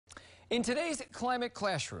In today's climate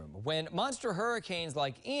classroom, when monster hurricanes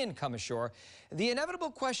like Ian come ashore, the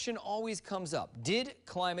inevitable question always comes up. Did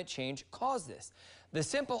climate change cause this? The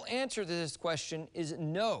simple answer to this question is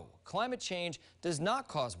no. Climate change does not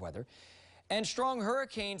cause weather, and strong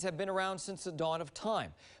hurricanes have been around since the dawn of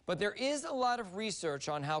time. But there is a lot of research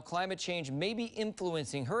on how climate change may be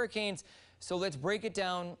influencing hurricanes, so let's break it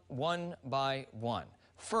down one by one.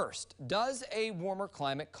 First, does a warmer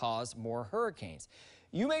climate cause more hurricanes?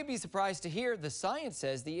 You may be surprised to hear the science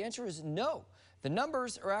says the answer is no. The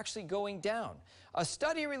numbers are actually going down. A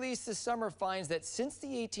study released this summer finds that since the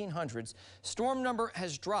 1800s, storm number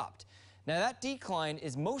has dropped. Now, that decline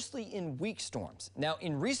is mostly in weak storms. Now,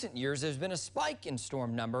 in recent years, there's been a spike in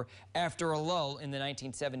storm number after a lull in the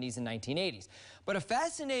 1970s and 1980s. But a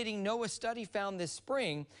fascinating NOAA study found this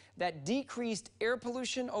spring that decreased air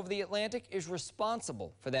pollution over the Atlantic is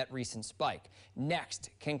responsible for that recent spike.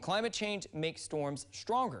 Next, can climate change make storms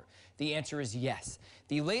stronger? The answer is yes.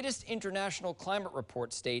 The latest international climate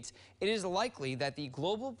report states it is likely that the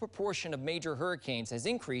global proportion of major hurricanes has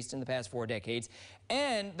increased in the past 4 decades,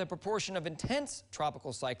 and the proportion of intense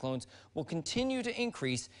tropical cyclones will continue to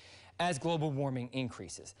increase as global warming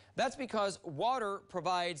increases. That's because water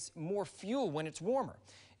provides more fuel when it's warmer.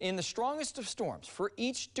 In the strongest of storms, for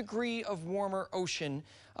each degree of warmer ocean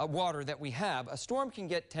water that we have, a storm can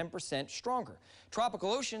get 10% stronger.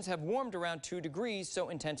 Tropical oceans have warmed around 2 degrees, so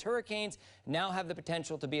intense hurricanes now have the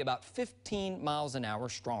potential to be about 15 miles an hour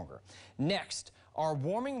stronger. Next, are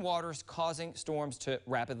warming waters causing storms to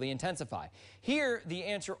rapidly intensify? Here, the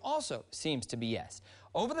answer also seems to be yes.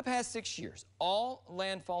 Over the past 6 years, all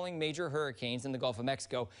landfalling major hurricanes in the Gulf of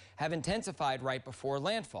Mexico have intensified right before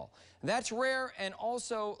landfall. That's rare and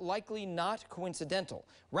also likely not coincidental.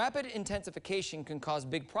 Rapid intensification can cause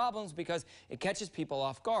big problems because it catches people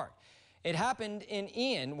off guard. It happened in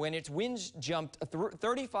Ian when its winds jumped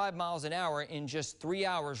 35 miles an hour in just 3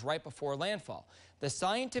 hours right before landfall. The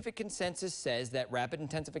scientific consensus says that rapid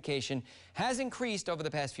intensification has increased over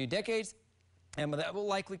the past few decades, and that will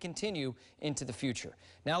likely continue into the future.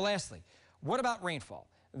 Now, lastly, what about rainfall?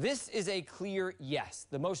 This is a clear yes.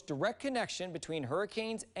 The most direct connection between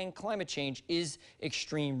hurricanes and climate change is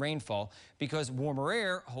extreme rainfall because warmer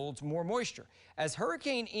air holds more moisture. As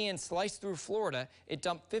Hurricane Ian sliced through Florida, it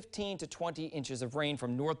dumped 15 to 20 inches of rain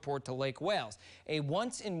from Northport to Lake Wales, a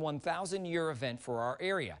once-in-1,000-year event for our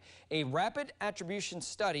area. A rapid attribution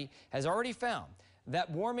study has already found that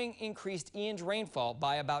warming increased Ian's rainfall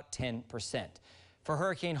by about 10%. For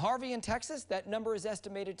Hurricane Harvey in Texas, that number is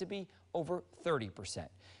estimated to be over 30%.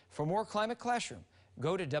 For more Climate Classroom,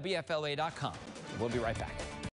 go to WFLA.com. We'll be right back.